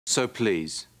So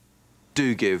please,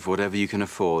 do give whatever you can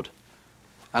afford.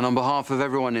 And on behalf of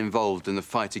everyone involved in the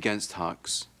fight against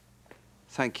Hux,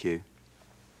 thank you.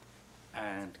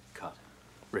 And cut.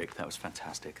 Rick, that was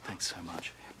fantastic. Thanks so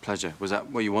much. Pleasure. Was that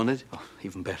what you wanted? Oh,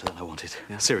 even better than I wanted.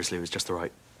 Yeah. Seriously, it was just the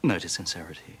right note of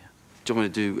sincerity. Yeah. Do you want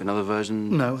me to do another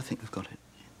version? No, I think we've got it.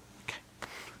 Okay.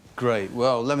 Great.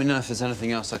 Well, let me know if there's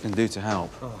anything else I can do to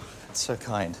help. Oh, that's so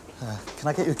kind. Can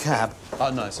I get you a cab?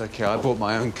 Oh, no, it's okay. I bought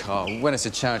my own car. When it's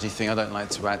a charity thing, I don't like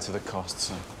to add to the cost,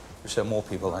 so... Wish there were more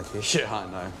people like you. Yeah, I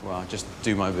know. Well, I just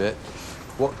do my bit.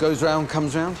 What goes round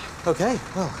comes round. OK.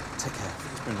 Well, take care.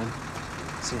 Thanks, Brendan.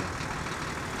 See you.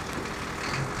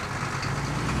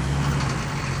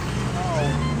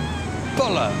 Oh,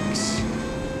 bollocks!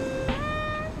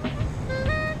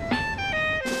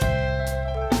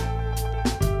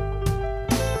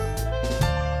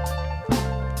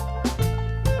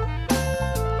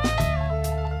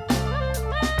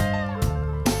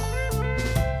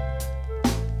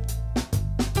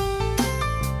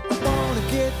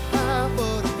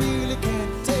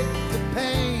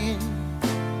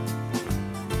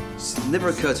 It never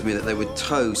occurred to me that they would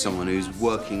tow someone who's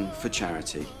working for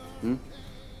charity.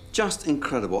 Just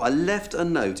incredible. I left a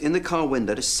note in the car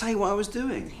window to say what I was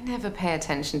doing. You never pay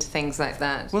attention to things like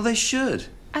that. Well, they should.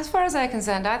 As far as I'm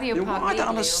concerned, either you're part What I don't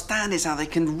understand is how they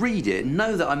can read it and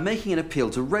know that I'm making an appeal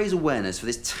to raise awareness for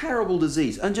this terrible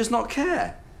disease and just not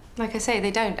care. Like I say,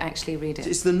 they don't actually read it.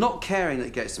 It's the not caring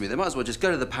that gets to me. They might as well just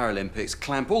go to the Paralympics,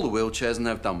 clamp all the wheelchairs and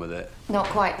have done with it. Not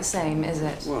quite the same, is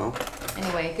it? Well...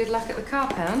 Anyway, good luck at the car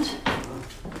pound.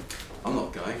 I'm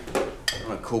not going. I'm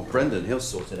going to call Brendan. He'll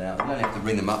sort it out. I don't have to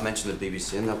ring them up, mention the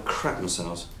BBC, and they'll crap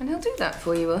themselves. And he'll do that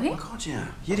for you, will he? Oh, God, yeah.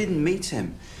 You didn't meet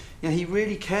him. Yeah, he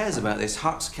really cares about this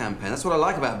Hux campaign. That's what I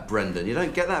like about Brendan. You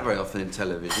don't get that very often in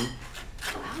television.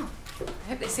 Well, I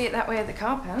hope they see it that way at the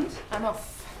car pound. I'm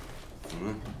off.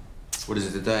 What is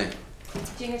it today?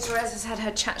 Gina Therese has had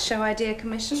her chat show idea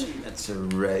commissioned. Gina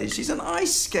Therese, she's an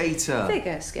ice skater.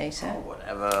 Figure skater. Oh,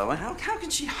 whatever. Well, how can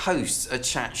she host a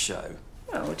chat show?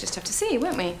 Well, we'll just have to see,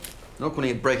 won't we? They're not calling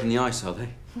it Breaking the Ice, are they?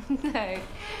 No.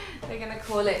 They're going to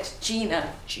call it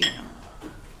Gina. Gina.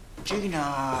 Gina.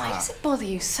 Why does it bother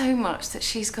you so much that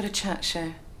she's got a chat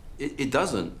show? It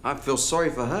doesn't. I feel sorry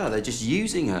for her. They're just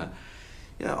using her.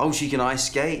 You know, oh, she can ice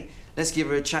skate. Let's give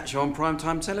her a chat show on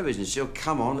primetime television. She'll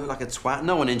come on, look like a twat.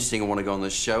 No one interesting will want to go on the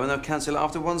show, and they'll cancel it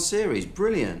after one series.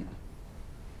 Brilliant.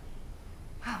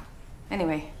 Well,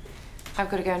 anyway, I've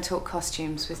got to go and talk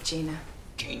costumes with Gina.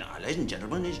 Gina, ladies and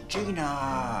gentlemen, it's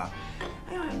Gina.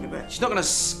 She's not going to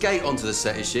skate onto the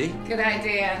set, is she? Good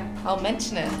idea. I'll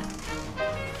mention it.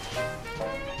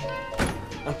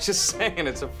 I'm just saying,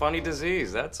 it's a funny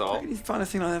disease, that's all. How can you find a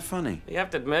thing like that funny? You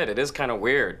have to admit, it is kind of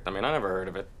weird. I mean, I never heard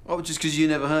of it. Oh, just because you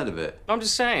never heard of it? I'm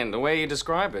just saying, the way you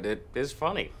describe it, it is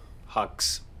funny.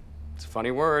 Hux. It's a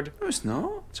funny word. No, it's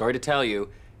not. Sorry to tell you,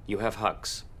 you have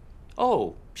Hux.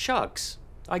 Oh, shucks.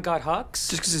 I got Hux?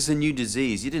 Just because it's a new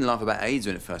disease. You didn't laugh about AIDS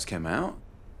when it first came out.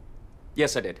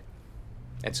 Yes, I did.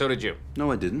 And so did you.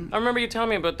 No, I didn't. I remember you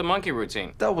telling me about the monkey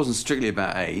routine. That wasn't strictly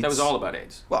about AIDS. That was all about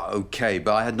AIDS. Well, okay,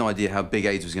 but I had no idea how big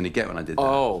AIDS was going to get when I did that.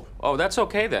 Oh, that's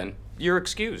okay then. You're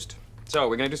excused. So,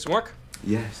 we're going to do some work?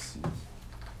 Yes.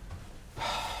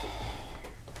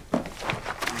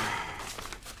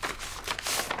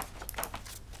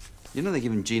 You know they're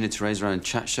giving Gina Therese her own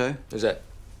chat show? Who's that?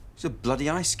 She's a bloody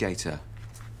ice skater.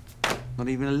 Not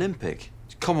even Olympic.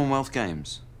 It's Commonwealth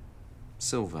Games.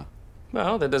 Silver.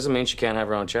 Well, that doesn't mean she can't have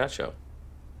her own chat show.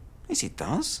 Yes, it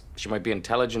does. She might be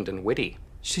intelligent and witty.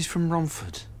 She's from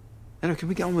Romford. Anyway, can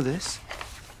we get on with this?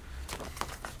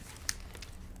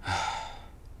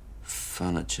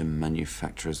 Furniture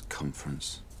Manufacturers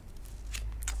Conference.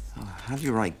 Oh, how do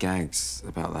you write gags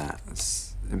about that?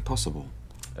 It's impossible.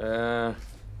 I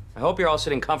hope you're all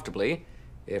sitting comfortably.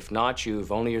 If not,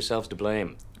 you've only yourselves to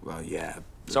blame. Well, yeah.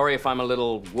 Sorry if I'm a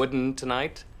little wooden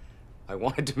tonight. I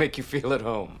wanted to make you feel at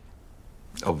home.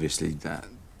 Obviously, that...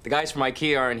 The guys from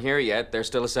IKEA aren't here yet. They're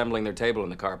still assembling their table in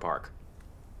the car park.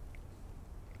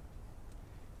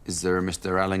 Is there a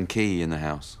Mr. Alan Key in the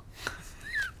house?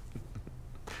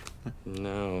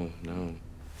 No.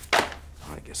 All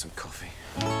right, get some coffee.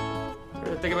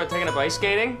 Ever think about taking up ice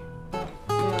skating?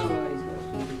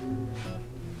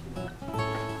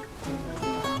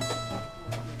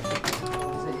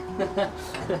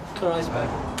 Ice bag.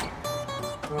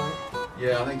 Right.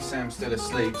 Yeah, I think Sam's still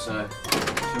asleep, so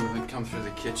if you come through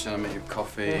the kitchen and make your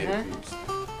coffee.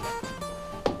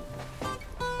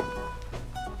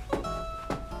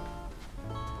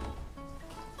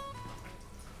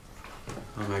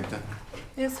 Hi, Magda.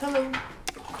 Yes, hello.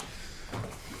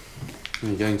 Are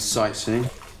you going sightseeing?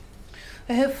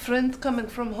 I have a friend coming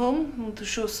from home. I want to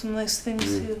show some nice things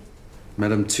here.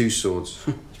 Madame Two Swords.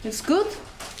 It's good?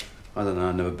 I don't know,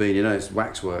 I've never been. You know, it's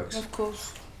waxworks. Of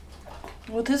course.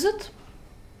 What is it?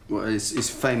 Well, it's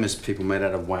famous people made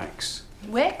out of wax.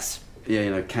 Wax? Yeah,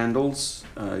 you know, candles.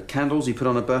 Candles you put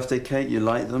on a birthday cake, you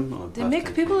light them. On a They make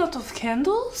birthday people cake. out of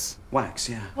candles? Wax,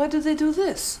 yeah. Why do they do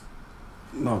this?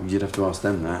 Well, you'd have to ask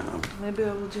them that. Maybe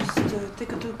I will just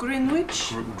take it to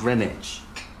Greenwich. Greenwich.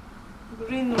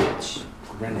 Greenwich.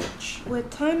 Greenwich. Where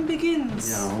time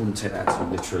begins. Yeah, I wouldn't take that too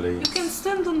literally. You can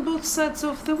stand on both sides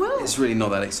of the world. It's really not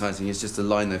that exciting. It's just a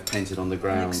line they've painted on the An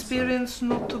ground. experience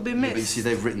not to be Yeah, missed. but you see,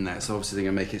 they've written that, so obviously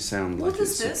they're going to make it sound like What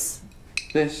is it's... this?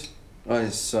 This? Oh,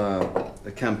 it's a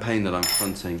campaign that I'm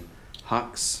fronting.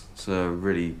 Hux. It's a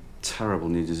really terrible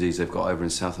new disease they've got over in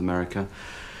South America.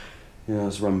 Yeah,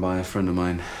 it's run by a friend of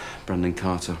mine, Brendan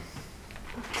Carter.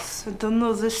 I don't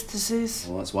know this disease.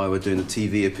 Well, that's why we're doing the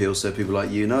TV appeal, so people like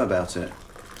you know about it.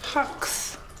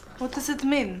 Hux. What does it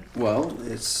mean? Well,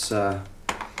 it's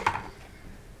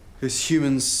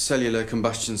human cellular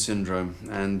combustion syndrome,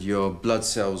 and your blood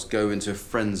cells go into a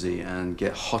frenzy and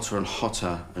get hotter and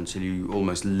hotter until you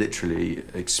almost literally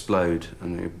explode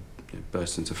and they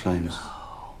burst into flames.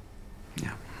 No.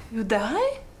 Yeah. You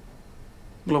die?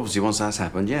 Well, obviously, once that's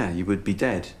happened, yeah, you would be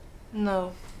dead.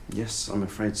 No. Yes, I'm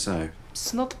afraid so.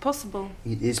 It's not possible.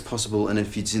 It is possible, and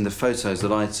if you'd seen the photos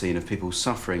that I'd seen of people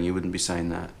suffering, you wouldn't be saying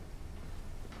that.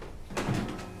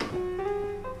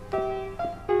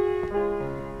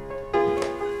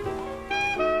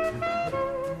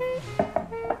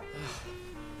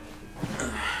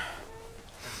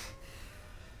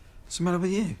 What's the matter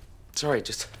with you? Sorry,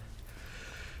 just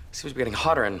seems to be getting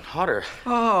hotter and hotter.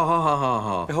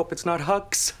 Oh, I hope it's not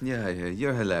Hux. yeah,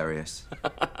 you're hilarious.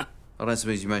 I don't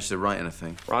suppose you managed to write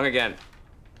anything. Wrong again.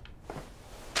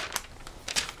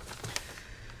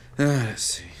 Let's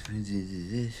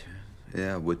see.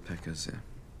 Yeah, woodpeckers, yeah.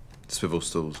 Swivel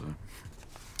stools, huh?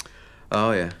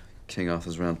 Oh, yeah. King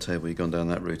Arthur's Round Table. You've gone down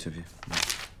that route, have you?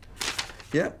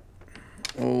 Yeah.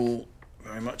 All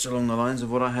very much along the lines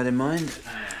of what I had in mind.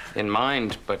 In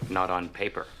mind, but not on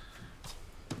paper.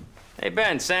 Hey,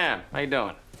 Ben, Sam, how you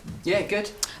doing? Yeah,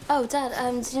 good. Oh, Dad,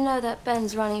 did you know that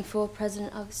Ben's running for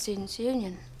president of the Students'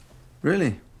 Union?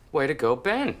 Really? Way to go,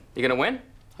 Ben. You gonna win?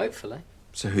 Hopefully.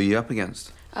 So who are you up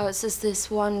against? Oh, it's just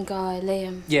this one guy,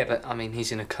 Liam. Yeah, but, I mean,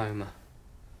 he's in a coma.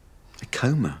 A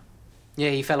coma?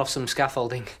 Yeah, he fell off some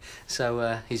scaffolding,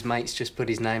 so his mates just put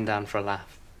his name down for a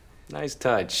laugh. Nice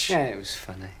touch. Yeah, it was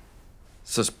funny.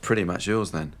 So it's pretty much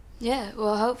yours, then? Yeah,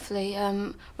 well, hopefully.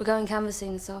 We're going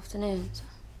canvassing this afternoon. So.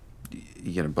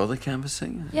 You gonna bother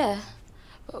canvassing? Yeah,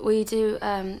 but we do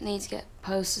need to get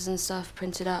posters and stuff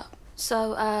printed up. So,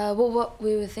 well, what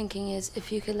we were thinking is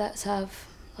if you could let us have,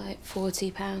 like,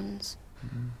 £40.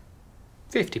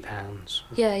 £50.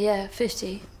 Yeah,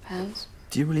 £50.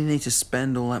 Do you really need to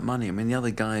spend all that money? I mean, the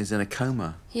other guy's in a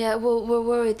coma. Yeah, well, we're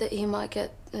worried that he might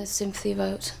get a sympathy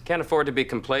vote. Can't afford to be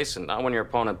complacent, not when your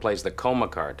opponent plays the coma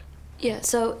card. Yeah,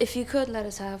 so if you could let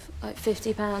us have, like,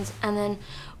 £50, and then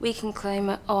we can claim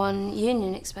it on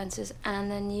union expenses,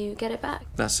 and then you get it back.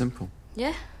 That's simple.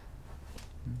 Yeah?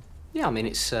 Yeah, I mean,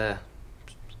 it's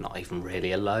not even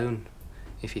really a loan,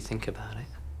 if you think about it.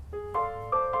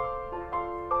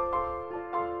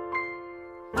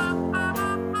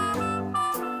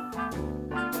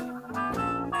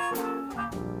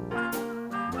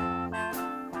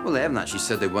 Well, they haven't actually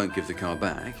said they won't give the car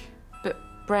back. But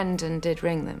Brendan did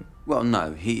ring them. Well,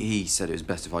 no. He said it was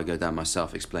best if I go down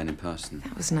myself, explain in person.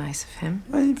 That was nice of him.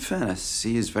 Well, in fairness,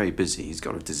 he is very busy. He's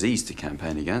got a disease to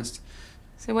campaign against.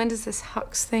 So when does this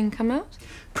Hux thing come out?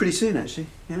 Pretty soon, actually,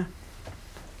 yeah.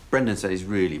 Brendan said he's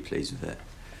really pleased with it.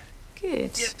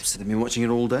 Good. Yep, so they've been watching it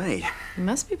all day. You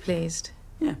must be pleased.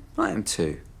 Yeah, I am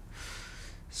too.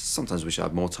 Sometimes wish I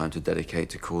had more time to dedicate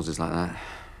to causes like that.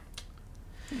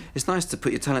 It's nice to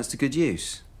put your talents to good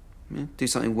use. Yeah, do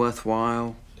something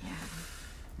worthwhile. Yeah.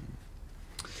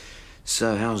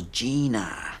 So, how's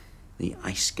Gina, the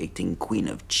ice skating queen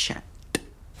of chat?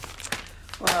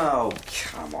 Oh,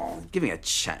 come on. Giving a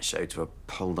chat show to a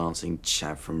pole dancing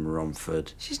chap from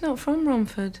Romford. She's not from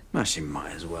Romford. Well, she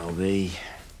might as well be.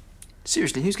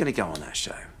 Seriously, who's going to go on that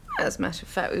show? As a matter of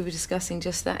fact, we were discussing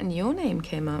just that and your name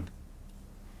came up.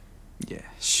 Yeah,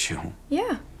 sure.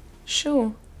 Yeah,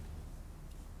 sure.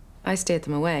 I steered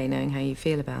them away, knowing how you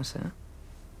feel about her.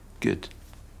 Good.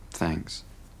 Thanks.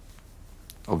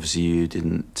 Obviously, you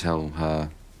didn't tell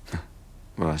her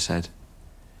what I said.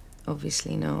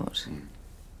 Obviously not.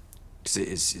 'Cause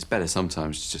it's better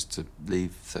sometimes just to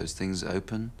leave those things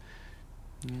open.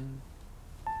 Yeah.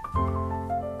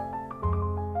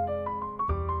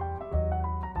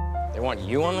 They want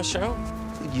you on the show?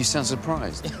 You sound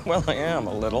surprised. Well, I am,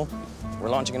 a little. We're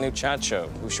launching a new chat show.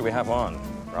 Who should we have on?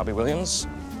 Robbie Williams?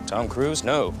 Tom Cruise?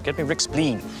 No. Get me Rick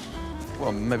Spleen.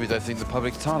 Well, maybe they think the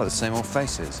public are tired of the same old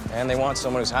faces. And they want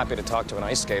someone who's happy to talk to an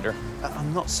ice skater.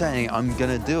 I'm not saying I'm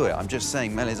going to do it. I'm just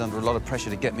saying Mel is under a lot of pressure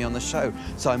to get me on the show,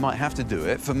 so I might have to do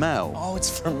it for Mel. Oh,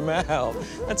 it's for Mel.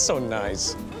 That's so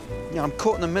nice. Yeah, I'm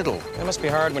caught in the middle. It must be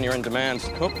hard when you're in demand.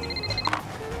 Oh.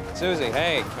 Susie,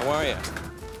 hey, how are you?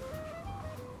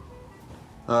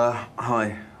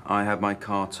 Hi. I had my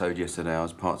car towed yesterday. I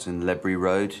was parked in Ledbury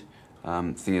Road.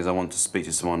 Thing is, I want to speak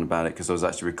to someone about it because I was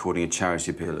actually recording a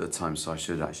charity appeal at the time, so I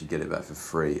should actually get it back for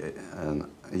free. Are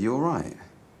you all right?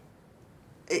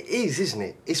 It is, isn't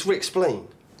it? It's Rick Spleen.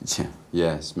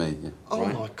 Yeah, it's me. Yeah. Oh,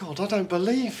 right? my God, I don't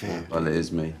believe it. Well, it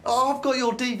is me. Oh, I've got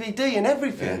your DVD and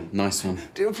everything. Yeah, nice one.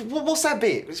 What's that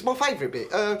bit? It's my favourite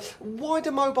bit. Why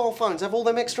do mobile phones have all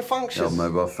them extra functions? Your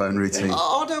mobile phone routine.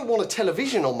 I don't want a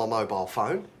television on my mobile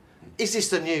phone. Is this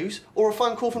the news or a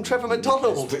phone call from Trevor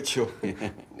McDonald? Mitchell. Yeah.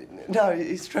 No,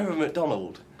 it's Trevor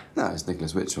McDonald. No, it's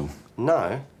Nicholas Mitchell.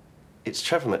 No, it's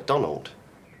Trevor McDonald.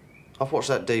 I've watched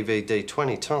that DVD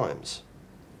 20 times.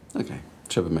 OK,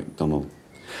 Trevor McDonald.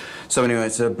 So anyway,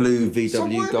 it's a blue VW So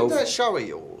why Golf. did that show of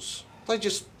yours? They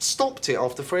just stopped it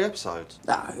after 3 episodes.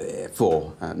 Yeah,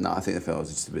 4. No, I think they felt it was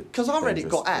just a bit. Because I read it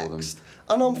got axed,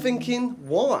 and I'm thinking,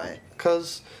 why?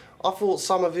 Because I thought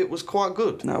some of it was quite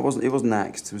good. No, it wasn't. It wasn't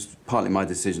axed. It was partly my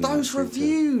decision. Those actually,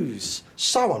 reviews,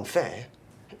 so unfair.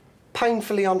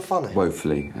 Painfully unfunny.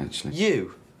 Woefully, actually.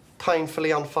 You,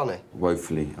 painfully unfunny.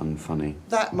 Woefully unfunny.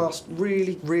 That must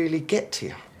really, really get to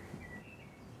you.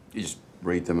 You just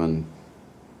read them and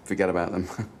forget about them.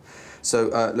 So,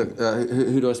 look,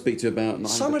 who do I speak to about...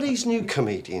 Some of these new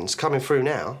comedians coming through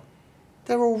now,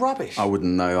 they're all rubbish. I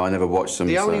wouldn't know. I never watched them.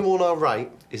 The only one I rate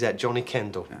is that Johnny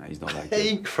Kendall. Nah, he's not that good.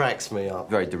 He cracks me up.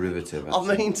 Very derivative, I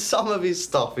actually. mean, some of his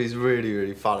stuff is really,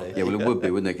 really funny. Yeah, well, it would be,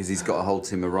 wouldn't it? Because he's got a whole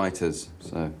team of writers,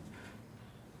 so...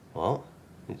 What?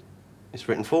 It's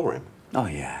written for him? Oh,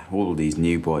 yeah. All these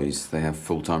new boys, they have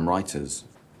full-time writers.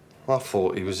 I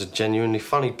thought he was a genuinely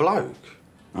funny bloke.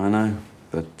 I know,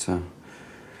 but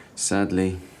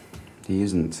sadly, he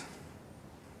isn't.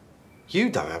 You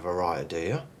don't have a writer, do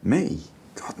you? Me?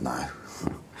 God, no.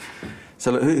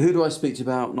 So, look, who do I speak to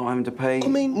about not having to pay? I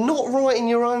mean, not writing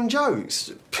your own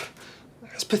jokes.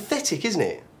 That's pathetic, isn't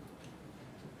it?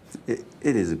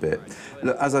 It is a bit.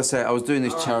 Look, as I say, I was doing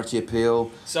this charity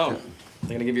appeal. So,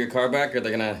 they're gonna give you your car back, or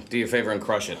they're gonna do you a favor and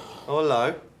crush it? Oh,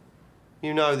 hello.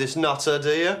 You know this nutter,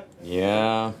 do you?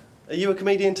 Yeah. Are you a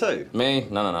comedian too? Me?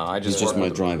 No. I He's just my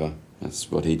driver. That's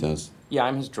what he does. Yeah,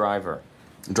 I'm his driver.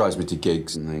 He drives me to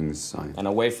gigs and things. And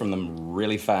away from them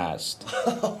really fast.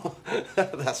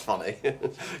 That's funny.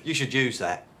 You should use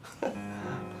that.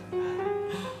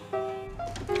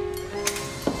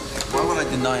 Why would I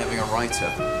deny having a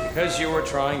writer? Because you were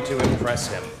trying to impress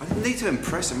him. I didn't need to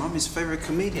impress him. I'm his favourite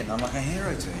comedian. I'm like a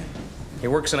hero to him. He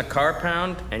works in a car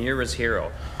pound, and you're his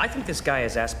hero. I think this guy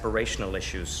has aspirational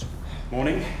issues.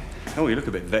 Morning. Oh, you look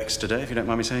a bit vexed today, if you don't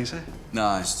mind me saying so.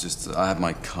 No, it's just I had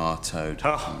my car towed.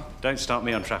 Oh, don't start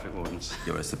me on traffic wardens.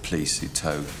 Yeah, well, it's the police who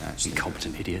towed, actually.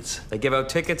 Incompetent idiots. They give out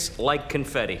tickets like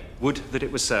confetti. Would that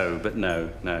it was so, but no.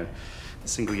 The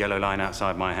single yellow line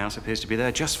outside my house appears to be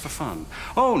there just for fun.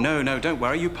 Oh, no, don't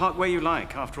worry. You park where you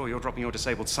like. After all, you're dropping your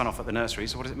disabled son off at the nursery,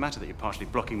 so what does it matter that you're partially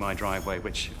blocking my driveway,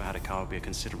 which, if I had a car, would be a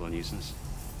considerable nuisance?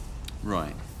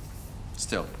 Right.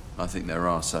 Still, I think there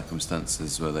are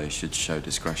circumstances where they should show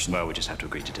discretion. Well, we just have to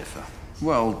agree to differ.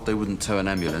 Well, they wouldn't tow an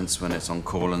ambulance when it's on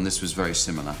call, and this was very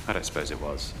similar. I don't suppose it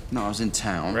was. No, I was in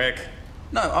town. Rick.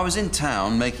 No, I was in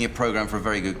town making a programme for a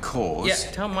very good cause.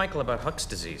 Yeah, tell Michael about Huck's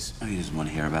disease. Oh, he doesn't want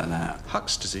to hear about that.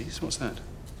 Huck's disease? What's that?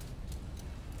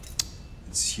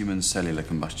 It's human cellular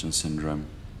combustion syndrome.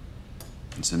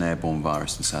 It's an airborne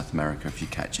virus in South America. If you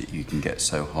catch it, you can get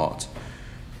so hot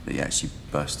that you actually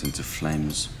burst into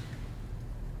flames.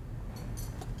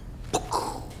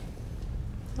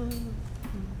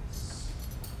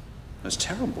 That's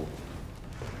terrible.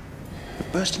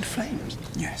 It burst into flames.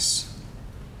 Yes.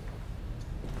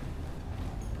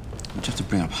 What do you have to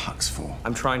bring up Huck's for?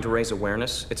 I'm trying to raise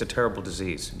awareness. It's a terrible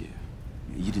disease. Yeah.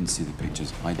 You didn't see the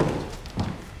pictures. I did.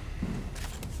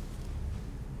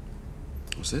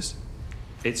 What's this?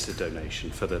 It's a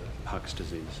donation for the Huck's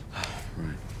disease.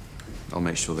 Right. I'll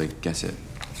make sure they get it.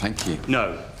 Thank you.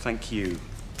 No, thank you.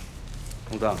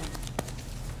 Well done.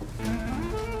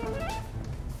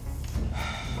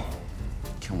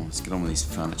 Come on, let's get on with these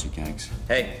furniture gags.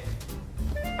 Hey,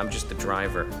 I'm just the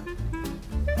driver.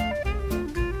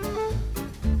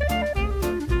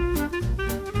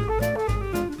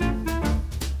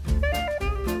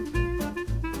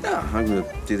 Yeah, I'm gonna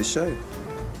do the show.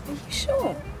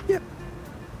 sure? Yep.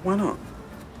 Why not?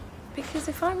 Because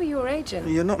if I were your agent...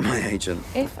 You're not my agent.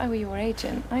 If I were your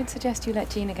agent, I'd suggest you let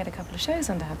Gina get a couple of shows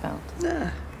under her belt.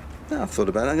 Nah. No, I've thought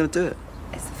about it. I'm going to do it.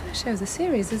 It's the first show of the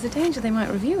series. There's a danger they might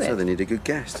review it. So they need a good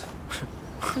guest.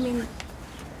 I mean,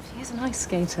 she is an ice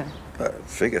skater.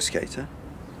 Figure skater.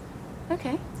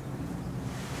 Okay.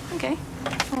 Okay.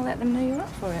 I'll let them know you're up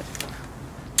for it.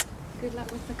 Good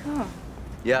luck with the car.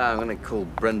 Yeah, I'm going to call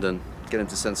Brendan, get him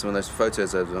to send some of those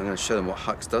photos over. I'm going to show them what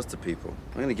Hux does to people.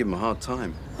 I'm going to give them a hard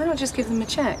time. Why not just give them a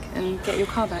check and get your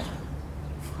car back?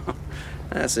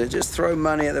 That's it. Just throw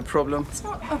money at the problem. It's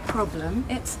not a problem.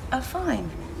 It's a fine.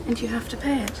 And you have to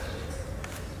pay it.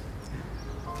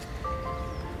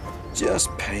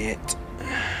 Just pay it.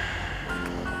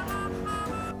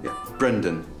 Yeah,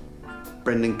 Brendan.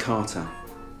 Brendan Carter.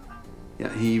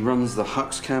 Yeah, he runs the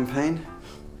Hux campaign.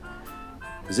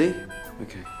 Is he?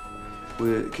 Okay.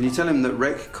 Can you tell him that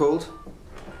Rick called?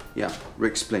 Yeah,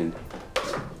 Rick Spleen.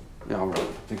 Yeah, all right.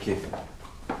 Thank you.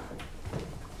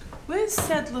 Where's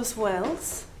Sadler's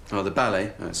Wells? Oh, the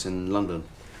ballet? That's in London.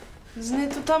 Isn't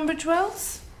it to Tunbridge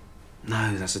Wells?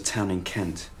 No, that's a town in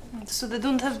Kent. So they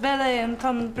don't have ballet in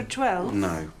Tunbridge Wells?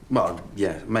 No. Well,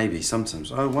 yeah, maybe,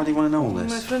 sometimes. Oh, why do you want to know all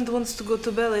this? My friend wants to go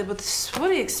to ballet, but it's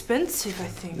very expensive, I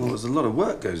think. Well, there's a lot of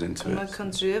work goes into In it. my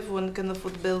country, everyone can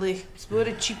afford ballet. It's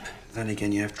very cheap. Then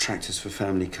again, you have tractors for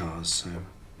family cars, so...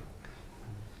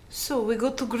 So, we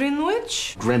go to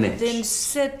Greenwich. Greenwich. Then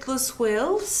Sadler's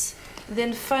Wells.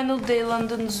 Then final day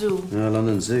London Zoo. Oh,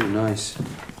 London Zoo, nice.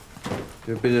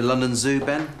 You ever been to London Zoo,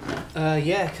 Ben?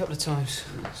 Yeah, a couple of times.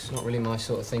 It's not really my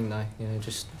sort of thing, though. You know,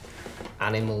 just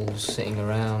animals sitting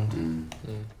around.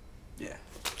 Yeah.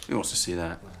 Who wants to see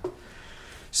that?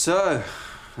 So,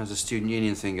 how's the student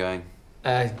union thing going?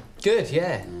 Good,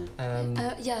 yeah.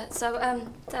 Yeah, so,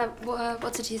 Dad,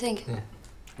 what did you think? Yeah.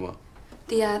 What?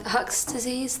 The Hux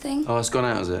disease thing? Oh, it's gone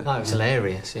out, is it? Oh, it was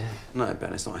hilarious, yeah. No,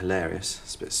 Ben, it's not hilarious.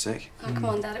 It's a bit sick. Oh, come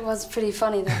on, Dad, it was pretty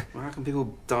funny, though. Well, how can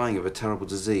people dying of a terrible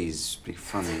disease be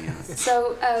funny? You know?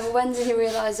 So, when did you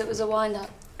realise it was a wind-up?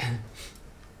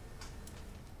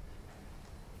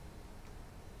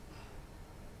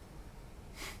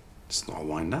 It's not a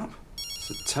wind-up. It's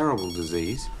a terrible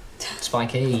disease.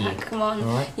 Spiky. Dad, come on,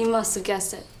 All right. you must have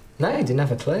guessed it. No, you didn't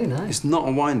have a clue, no. It's not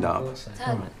a wind-up.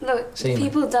 Dad, look, See you,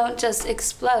 people don't just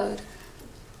explode.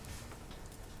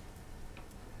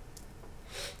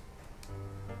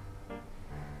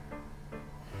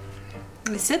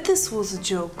 I said this was a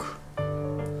joke.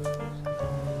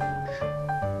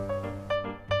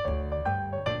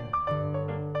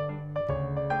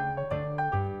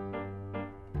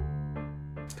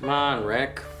 Come on,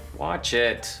 Rick. Watch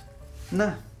it.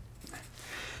 No.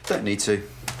 Don't need to.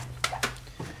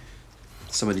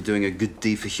 Somebody doing a good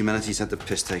deed for humanity's had the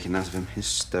piss taken out of him.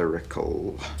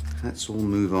 Hysterical. Let's all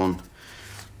move on.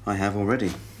 I have already.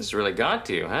 This has really got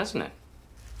to you, hasn't it?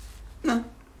 No.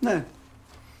 In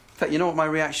fact, you know what my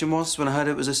reaction was when I heard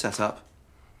it was a setup?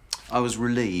 I was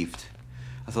relieved.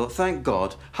 I thought, thank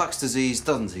God, Hux disease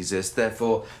doesn't exist,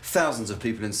 therefore thousands of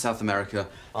people in South America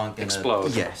aren't gonna...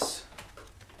 Explode. Yes.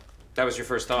 That was your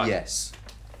first thought? Yes.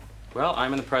 Well,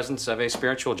 I'm in the presence of a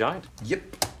spiritual giant.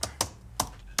 Yep.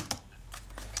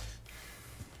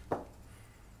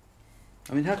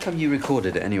 I mean, how come you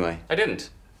recorded it anyway? I didn't.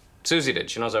 Susie did.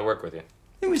 She knows I work with you.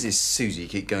 Who is this Susie you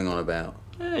keep going on about?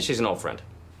 She's an old friend.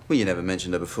 Well, you never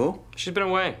mentioned her before. She's been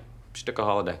away. She took a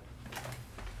holiday.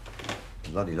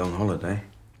 Bloody long holiday.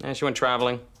 Yeah, she went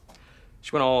traveling.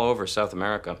 She went all over South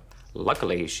America.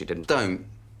 Luckily, she didn't... Don't.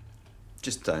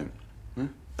 Just don't. Huh?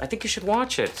 I think you should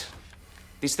watch it.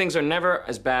 These things are never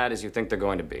as bad as you think they're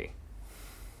going to be.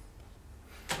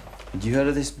 Had you heard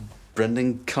of this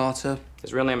Brendan Carter?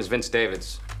 His real name is Vince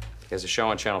Davids. He has a show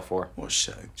on Channel 4. What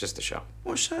show? Just a show.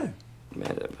 What show?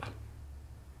 Man,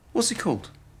 What's it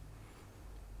called?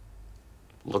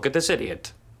 look at this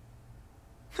idiot.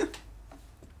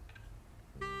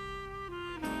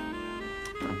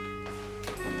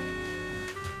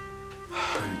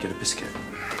 Get a biscuit.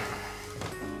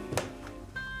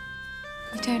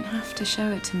 You don't have to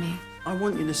show it to me. I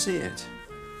want you to see it.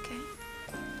 Okay.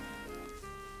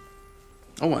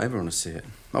 I want everyone to see it.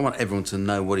 I want everyone to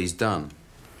know what he's done.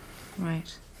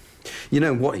 Right. You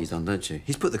know what he's done, don't you?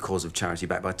 He's put the cause of charity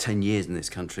back by 10 years in this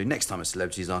country. Next time a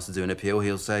celebrity is asked to do an appeal,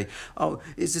 he'll say, oh,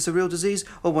 is this a real disease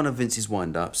or one of Vince's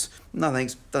wind-ups? No,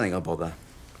 thanks. Don't think I'll bother.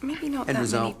 Maybe not End that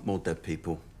result, many... more dead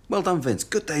people. Well done, Vince.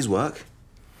 Good day's work.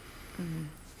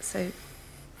 So,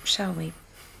 shall we?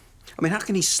 I mean, how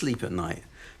can he sleep at night?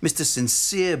 Mr.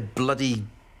 Sincere bloody...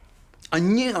 I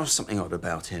knew there was something odd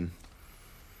about him.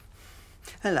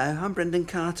 Hello, I'm Brendan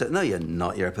Carter. No, you're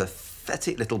not. You're a pathetic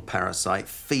pathetic little parasite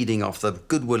feeding off the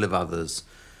goodwill of others.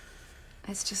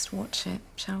 Let's just watch it,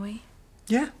 shall we?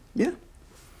 Yeah, yeah.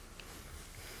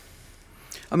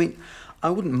 I mean, I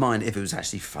wouldn't mind if it was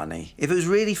actually funny. If it was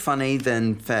really funny,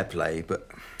 then fair play, but...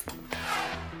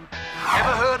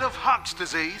 Ever heard of Huck's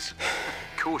disease?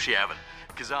 Of course you haven't,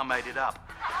 because I made it up.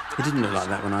 It didn't look like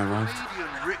that when I arrived.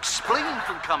 Comedian Rick Spleen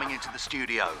from coming into the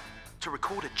studio to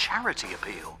record a charity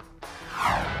appeal.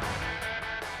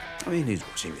 I mean, who's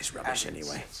watching this rubbish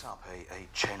anyway? It sets up a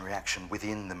chain reaction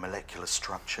within the molecular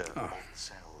structure of the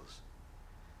cells.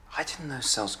 I didn't know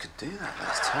cells could do that.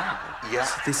 That's terrible. Yeah.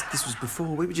 This was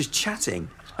before. We were just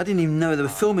chatting. I didn't even know they were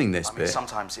filming this I mean, bit.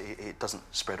 sometimes it doesn't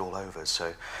spread all over,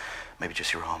 so maybe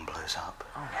just your arm blows up.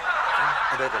 Oh,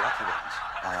 they're the lucky ones.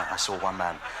 I saw one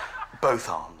man, both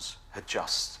arms had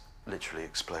just literally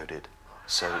exploded.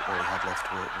 So all he had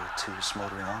left were two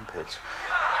smouldering armpits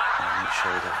on each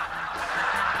shoulder.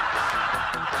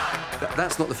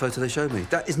 That's not the photo they showed me.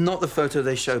 That is not the photo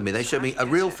they showed me. They showed me a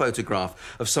real photograph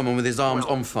of someone with his arms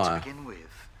on fire. To begin with,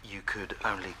 you could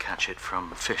only catch it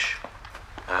from fish.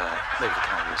 They were the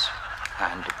carriers,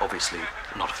 and obviously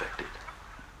not affected.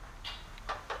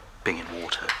 Being in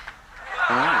water.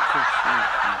 Oh, of course.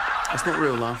 That's not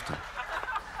real laughter.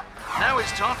 Now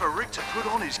it's time for Rick to put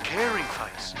on his caring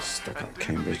face. Stuck-up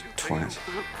Cambridge twat.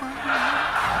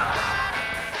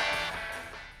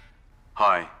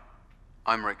 Hi,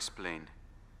 I'm Rick Spleen,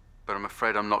 but I'm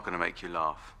afraid I'm not going to make you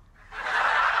laugh.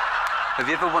 Have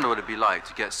you ever wondered what it'd be like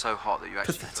to get so hot that you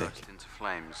actually burst into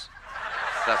flames?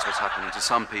 That's what's happening to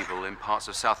some people in parts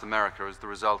of South America as the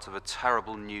result of a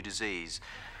terrible new disease.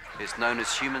 It's known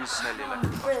as human cellular...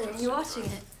 Brilliant, you're watching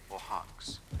it. ...or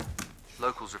HUX.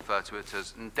 Locals refer to it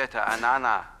as ndeta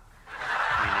anana,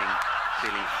 meaning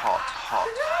feeling hot, hot,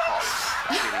 hot,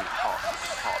 feeling hot,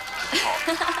 hot,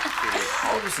 hot, feeling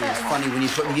hot. Obviously, it's funny when you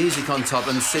put music on top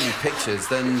and silly pictures,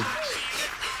 then...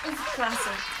 It's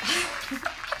classic.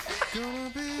 Gonna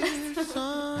be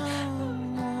someone,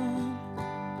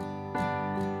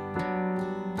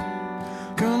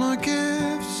 gonna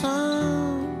give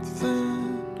something,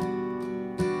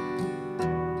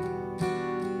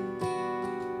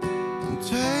 I'm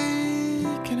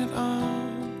taking it on,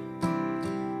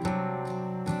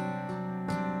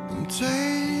 I'm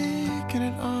taking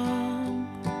it on,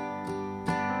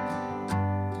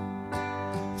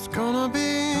 it's gonna be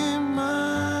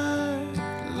my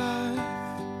life,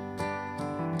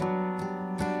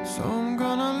 so I'm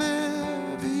gonna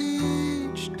live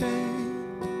each day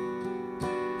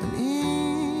and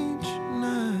each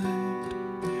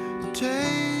night,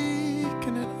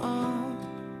 taking it on.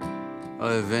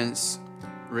 Hello, Vince.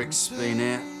 Rick Spleen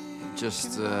here.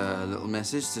 Just a little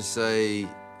message to say,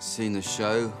 seen the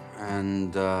show,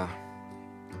 and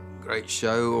great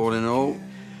show all in all.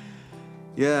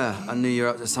 Yeah, I knew you were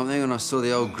up to something when I saw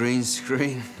the old green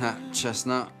screen, that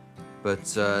chestnut.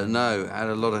 But no, I had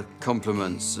a lot of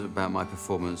compliments about my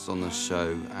performance on the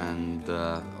show, and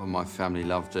all my family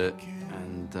loved it,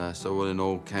 and so all in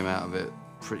all came out of it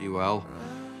pretty well.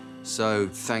 So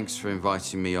thanks for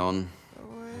inviting me on.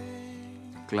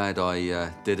 Glad I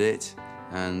did it,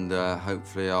 and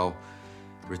hopefully I'll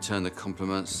return the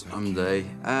compliments someday.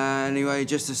 Anyway,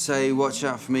 just to say, watch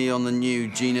out for me on the new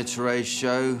Gina Therese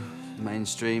show,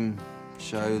 mainstream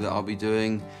show that I'll be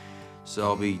doing. So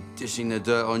I'll be dishing the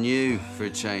dirt on you for a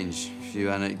change. A few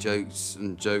anecdotes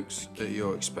and jokes at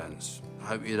your expense. I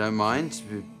hope you don't mind. It's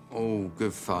been all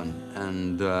good fun.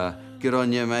 And good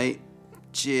on you, mate.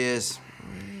 Cheers.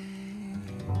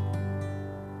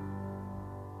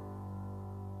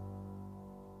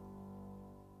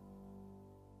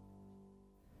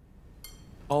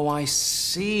 Oh, I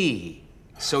see.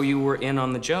 So you were in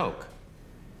on the joke.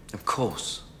 Of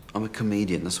course. I'm a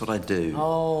comedian. That's what I do.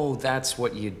 Oh, that's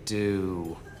what you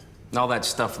do. All that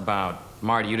stuff about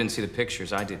Marty, you didn't see the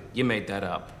pictures. I did. You made that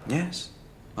up. Yes.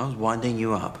 I was winding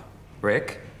you up.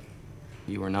 Rick,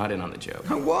 you were not in on the joke.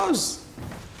 I was.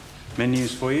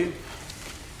 Menus for you.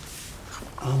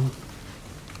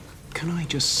 Can I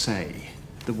just say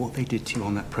that what they did to you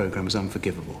on that program is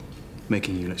unforgivable?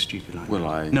 Making you look stupid like that. Well,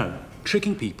 I... No.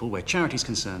 Tricking people where charity's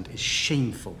concerned is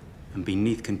shameful and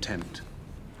beneath contempt.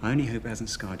 I only hope it hasn't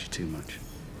scarred you too much.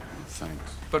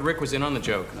 Thanks. But Rick was in on the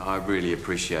joke. I really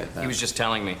appreciate that. He was just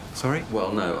telling me. Sorry?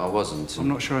 Well, no, I wasn't. I'm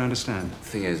not sure I understand.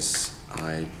 Thing is,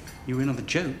 You were in on the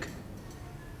joke?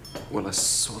 Well, I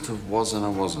sort of was and I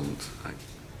wasn't.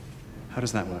 How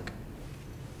does that work?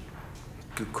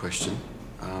 Good question.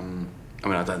 I mean,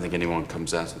 I don't think anyone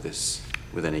comes out of this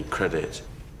with any credit.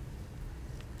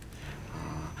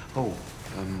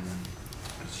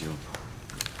 That's your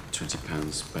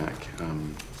 £20 back.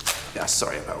 Yeah,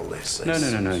 sorry about all this.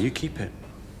 No, you keep it.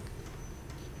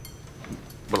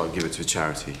 Well, I'll give it to a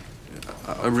charity.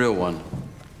 A real one.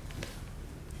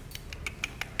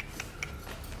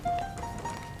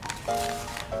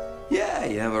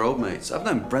 Yeah, we're old mates. I've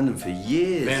known Brendan for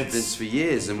years. Vince for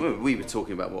years, and we were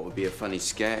talking about what would be a funny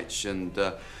sketch, and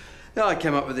yeah, I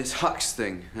came up with this Hux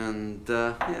thing, and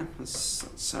yeah,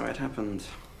 that's how it happened.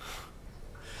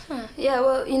 Huh. Yeah,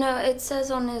 well, you know, it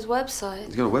says on his website.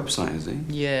 He's got a website, has he?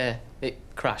 Yeah, it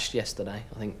crashed yesterday.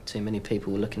 I think too many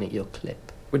people were looking at your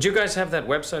clip. Would you guys have that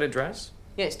website address?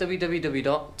 Yeah, it's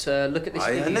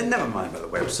www.lookatthis video. Never mind about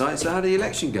the website. So how did the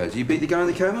election go? Did you beat the guy in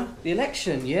the coma? The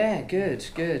election, yeah, good.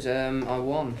 I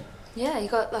won. Yeah, you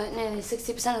got like nearly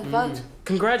 60% of the vote.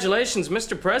 Congratulations,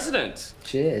 Mr. President.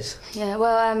 Cheers. Yeah,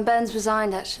 well, Ben's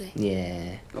resigned actually.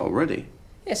 Yeah. Already?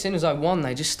 Yeah, as soon as I won,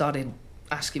 they just started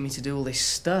asking me to do all this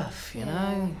stuff, you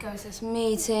know? Go to this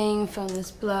meeting, film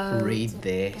this bloke. Read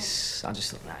this. I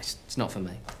just thought, nah, it's not for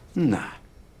me. Nah.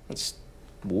 I just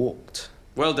walked.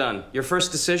 Well done. Your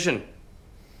first decision.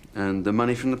 And the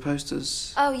money from the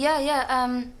posters? Oh, yeah.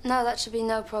 No, that should be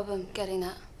no problem getting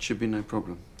that. Should be no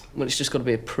problem. Well, it's just got to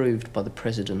be approved by the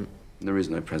president. There is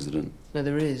no president. No,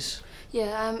 there is.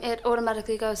 Yeah, it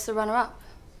automatically goes to runner-up.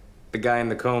 The guy in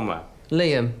the coma.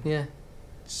 Liam, yeah.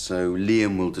 So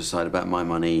Liam will decide about my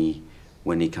money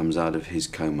when he comes out of his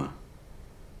coma?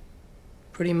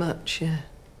 Pretty much, yeah.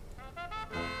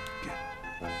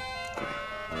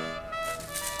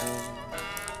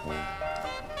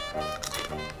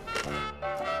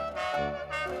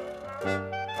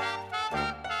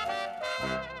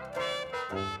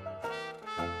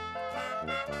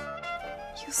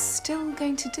 You're still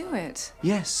going to do it?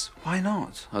 Yes, why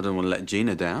not? I don't want to let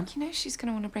Gina down. You know she's going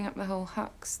to want to bring up the whole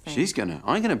Hux thing. She's gonna.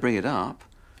 I'm gonna bring it up.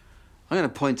 I'm gonna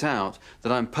point out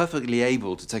that I'm perfectly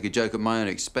able to take a joke at my own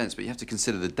expense, but you have to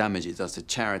consider the damage it does to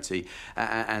charity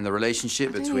and the relationship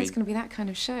I don't between... think it's going to be that kind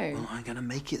of show. Well, I'm gonna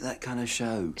make it that kind of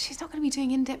show. She's not going to be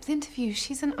doing in-depth interviews.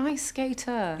 She's an ice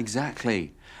skater.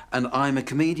 Exactly. And I'm a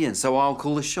comedian, so I'll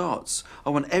call the shots. I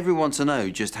want everyone to know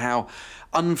just how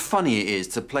unfunny it is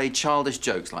to play childish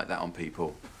jokes like that on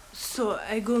people. So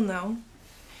I go now.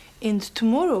 And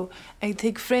tomorrow I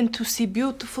take friend to see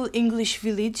beautiful English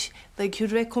village like you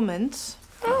recommend.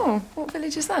 Oh, what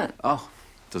village is that? Oh,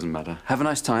 doesn't matter. Have a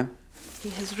nice time. He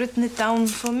has written it down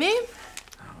for me.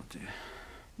 Oh, dear.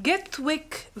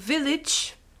 Gatwick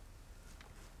Village.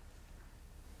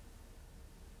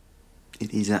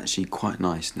 It is actually quite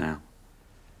nice now.